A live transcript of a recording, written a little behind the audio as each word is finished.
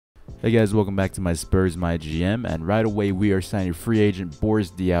Hey guys, welcome back to my Spurs MyGM, and right away we are signing free agent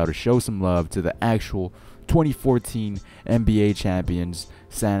Boris Diaw to show some love to the actual 2014 NBA champions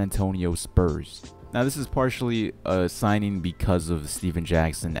San Antonio Spurs. Now this is partially a signing because of Steven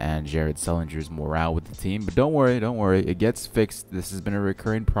Jackson and Jared Sullinger's morale with the team, but don't worry, it gets fixed. This has been a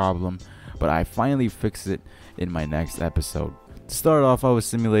recurring problem, but I finally fixed it in my next episode. To start off, I was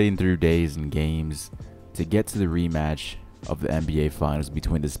simulating through days and games to get to the rematch of the NBA Finals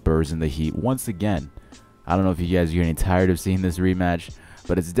between the Spurs and the Heat once again. I don't know if you guys are getting tired of seeing this rematch,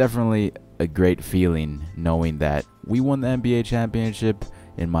 but it's definitely a great feeling knowing that we won the NBA championship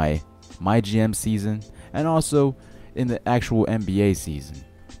in my GM season and also in the actual NBA season.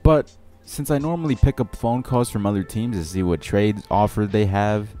 But since I normally pick up phone calls from other teams to see what trades offer they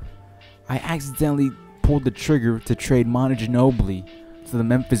have, I accidentally pulled the trigger to trade Manu Ginobili to the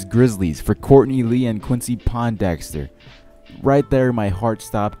Memphis Grizzlies for Courtney Lee and Quincy Pondexter. Right there, my heart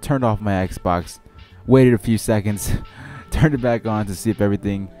stopped, turned off my Xbox, waited a few seconds, turned it back on to see if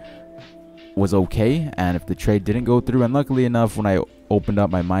everything was okay and if the trade didn't go through. And luckily enough, when I opened up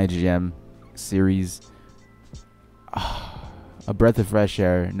my MyGM series, a breath of fresh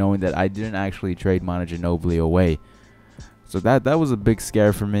air knowing that I didn't actually trade Manu Ginobili away. So that was a big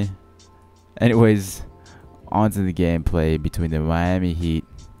scare for me. Anyways, on to the gameplay between the Miami Heat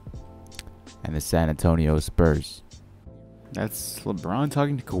and the San Antonio Spurs. That's LeBron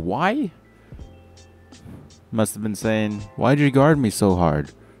talking to Kawhi? Must have been saying, why'd you guard me so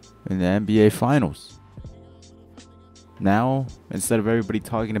hard in the NBA Finals? Now, instead of everybody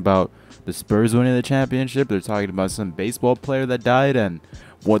talking about the Spurs winning the championship, they're talking about some baseball player that died and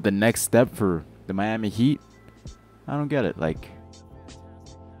what the next step for the Miami Heat. I don't get it. I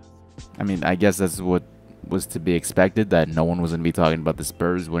guess that's what was to be expected, that no one was going to be talking about the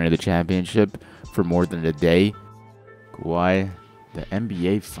Spurs winning the championship for more than a day. Kawhi, the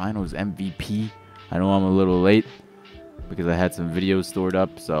NBA Finals MVP. I know I'm a little late because I had some videos stored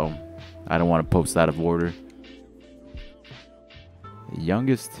up, so I don't want to post out of order. The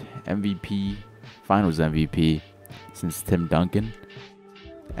youngest MVP, Finals MVP since Tim Duncan,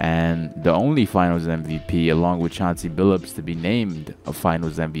 and the only Finals MVP along with Chauncey Billups to be named a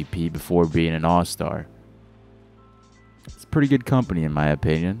Finals MVP before being an All-Star. It's pretty good company in my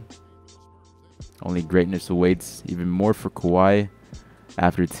opinion. Only greatness awaits, even more for Kawhi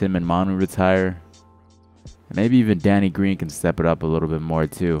after Tim and Manu retire. And maybe even Danny Green can step it up a little bit more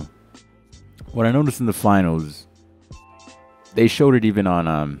too. What I noticed in the finals, they showed it even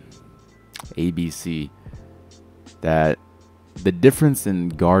on ABC, that the difference in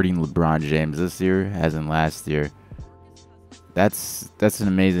guarding LeBron James this year as in last year, that's an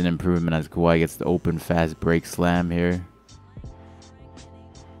amazing improvement as Kawhi gets the open fast break slam here.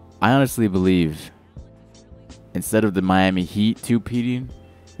 I honestly believe instead of the Miami Heat two-peating,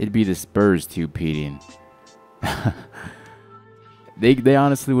 it'd be the Spurs two-peating. They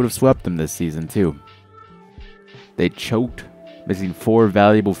honestly would have swept them this season too. They choked, missing 4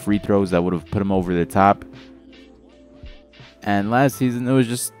 valuable free throws that would have put them over the top. And last season, it was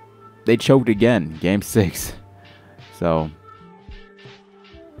just, they choked again, Game 6. So,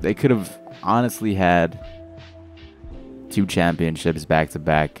 they could have honestly had 2 championships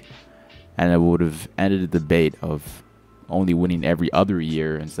back-to-back, and it would have ended the debate of only winning every other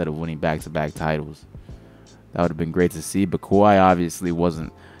year instead of winning back-to-back titles. That would have been great to see, but Kawhi obviously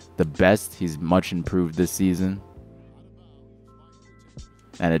wasn't the best. He's much improved this season,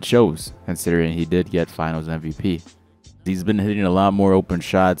 and it shows, considering he did get Finals MVP. He's been hitting a lot more open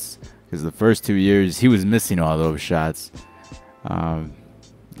shots, because the first 2 years, he was missing all those shots.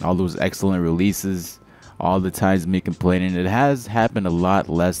 All those excellent releases. All the times me complaining. It has happened a lot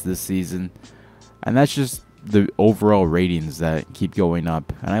less this season, and that's just the overall ratings that keep going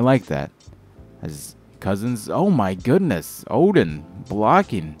up, and I like that. As Cousins, oh my goodness, Odin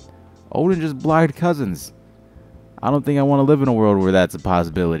blocking. Odin just blocked Cousins. I don't think I want to live in a world where that's a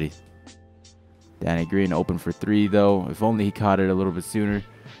possibility. Danny Green open for 3 though. If only he caught it a little bit sooner.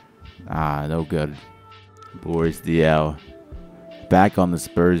 No good. Boris Diaw back on the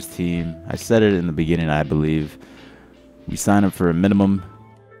Spurs team. I said it in the beginning, I believe. We signed him for a minimum,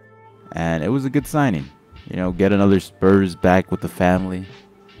 and it was a good signing. You know, get another Spurs back with the family.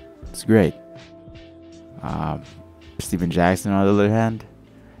 It's great. Steven Jackson, on the other hand,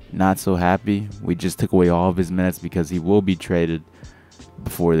 not so happy. We just took away all of his minutes because he will be traded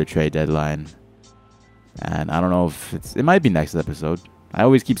before the trade deadline. And I don't know if it might be next episode. I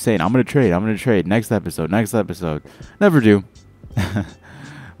always keep saying, I'm going to trade, next episode. Never do.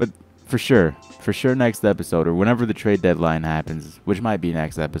 But for sure next episode, or whenever the trade deadline happens, which might be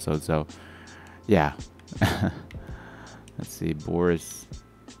next episode. So yeah. Let's see, Boris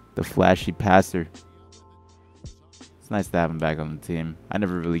The flashy passer. It's nice to have him back on the team. I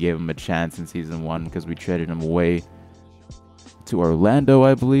never really gave him a chance in Season 1 because we traded him away to Orlando,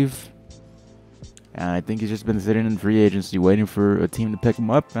 I believe. And I think he's just been sitting in free agency waiting for a team to pick him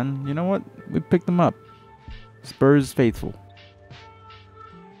up. And you know what? We picked him up. Spurs faithful.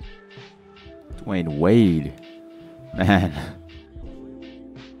 Dwayne Wade. Man.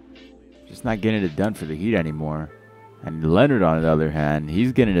 Just not getting it done for the Heat anymore. And Leonard, on the other hand,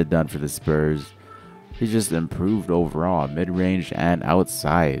 he's getting it done for the Spurs. He's just improved overall, mid-range and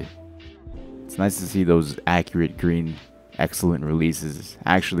outside. It's nice to see those accurate green, excellent releases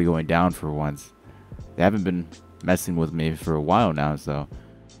actually going down for once. They haven't been messing with me for a while now, so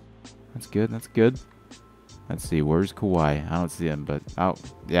that's good. That's good. Let's see, where's Kawhi? I don't see him, but oh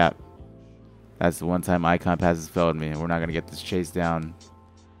yeah, that's the one time icon passes failed me, and we're not gonna get this chase down.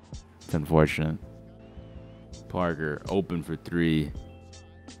 It's unfortunate. Parker open for 3.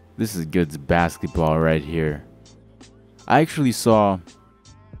 This is good basketball right here. I actually saw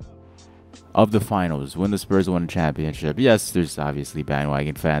of the finals when the Spurs won a championship. Yes, there's obviously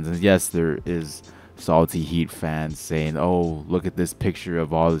bandwagon fans, and yes, there is salty Heat fans saying, oh, look at this picture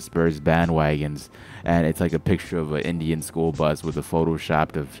of all the Spurs bandwagons, and it's like a picture of an Indian school bus with a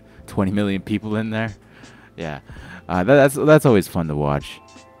photoshopped of 20 million people in there. Yeah, that's always fun to watch.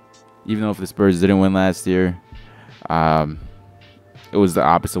 Even though if the Spurs didn't win last year, it was the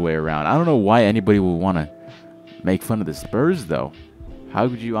opposite way around. I don't know why anybody would want to make fun of the Spurs, though. How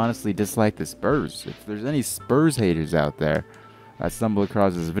could you honestly dislike the Spurs? If there's any Spurs haters out there that stumble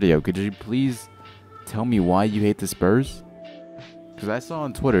across this video, could you please tell me why you hate the Spurs? Because I saw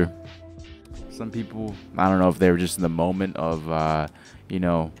on Twitter some people, I don't know if they were just in the moment of, you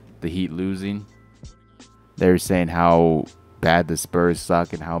know, the Heat losing. They were saying how bad the Spurs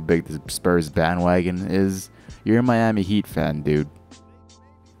suck and how big the Spurs bandwagon is. You're a Miami Heat fan, dude.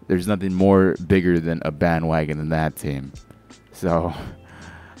 There's nothing more bigger than a bandwagon than that team. So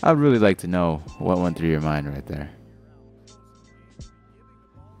I'd really like to know what went through your mind right there.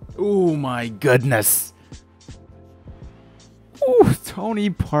 Oh my goodness. Ooh, Tony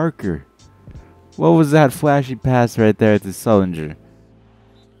Parker. What was that flashy pass right there to Sullinger?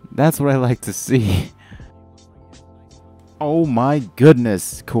 That's what I like to see. Oh my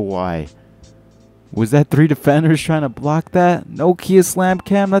goodness, Kawhi. Was that 3 defenders trying to block that? No Kia Slam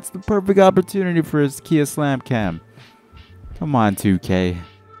Cam. That's the perfect opportunity for his Kia Slam Cam. Come on, 2K.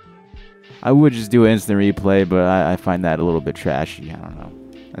 I would just do an instant replay, but I find that a little bit trashy. I don't know.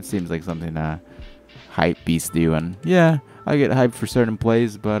 That seems like something hype beasts do. And yeah, I get hyped for certain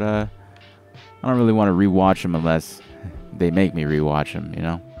plays, but I don't really want to rewatch them unless they make me rewatch them, you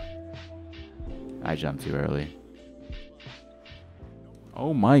know? I jumped too early.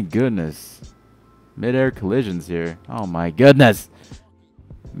 Oh my goodness. Mid-air collisions here. Oh my goodness.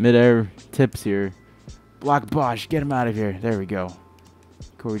 Mid-air tips here. Block Bosch. Get him out of here. There we go.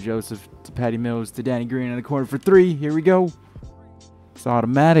 Corey Joseph to Patty Mills to Danny Green in the corner for 3. Here we go. It's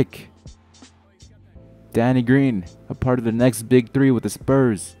automatic. Danny Green, a part of the next big 3 with the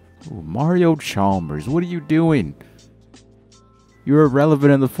Spurs. Ooh, Mario Chalmers, what are you doing? You're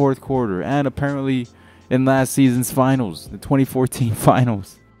irrelevant in the 4th quarter and apparently in last season's finals, the 2014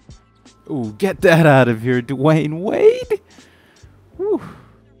 finals. Ooh, get that out of here, Dwayne Wade. Woo.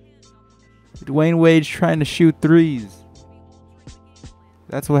 Dwayne Wade's trying to shoot 3s.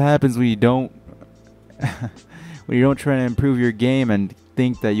 That's what happens when you don't when you don't try to improve your game and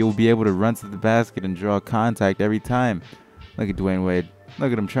think that you'll be able to run to the basket and draw contact every time. Look at Dwayne Wade.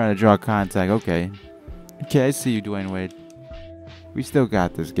 Look at him trying to draw contact. Okay. Okay, I see you, Dwayne Wade. We still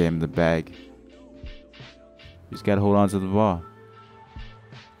got this game in the bag. Just got to hold on to the ball.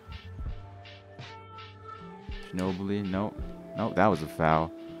 Ginobili. Nope. Nope, that was a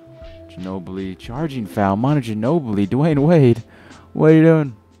foul. Ginobili. Charging foul. Manu Ginobili. Dwayne Wade. What are you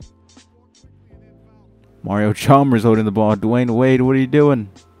doing? Mario Chalmers holding the ball. Dwayne Wade, what are you doing?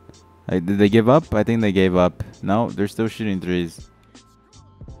 Did they give up? I think they gave up. No, they're still shooting 3s.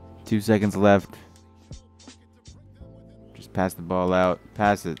 2 seconds left. Just pass the ball out.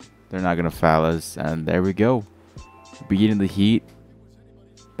 Pass it. They're not going to foul us. And there we go. Beating the Heat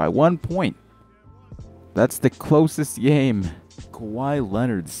by 1 point. That's the closest game. Kawhi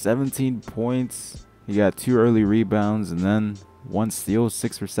Leonard, 17 points. He got 2 early rebounds and then 1 steal,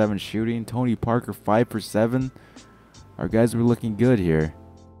 6 for 7 shooting. Tony Parker, 5 for 7. Our guys were looking good here.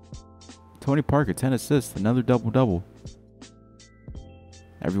 Tony Parker, 10 assists, another double-double.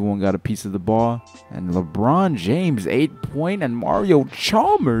 Everyone got a piece of the ball. And LeBron James, 8-point. And Mario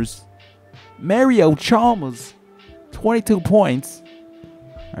Chalmers, 22 points.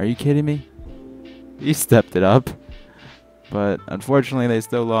 Are you kidding me? He stepped it up. But unfortunately, they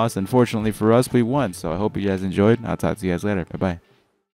still lost. Unfortunately for us, we won. So I hope you guys enjoyed. I'll talk to you guys later. Bye-bye.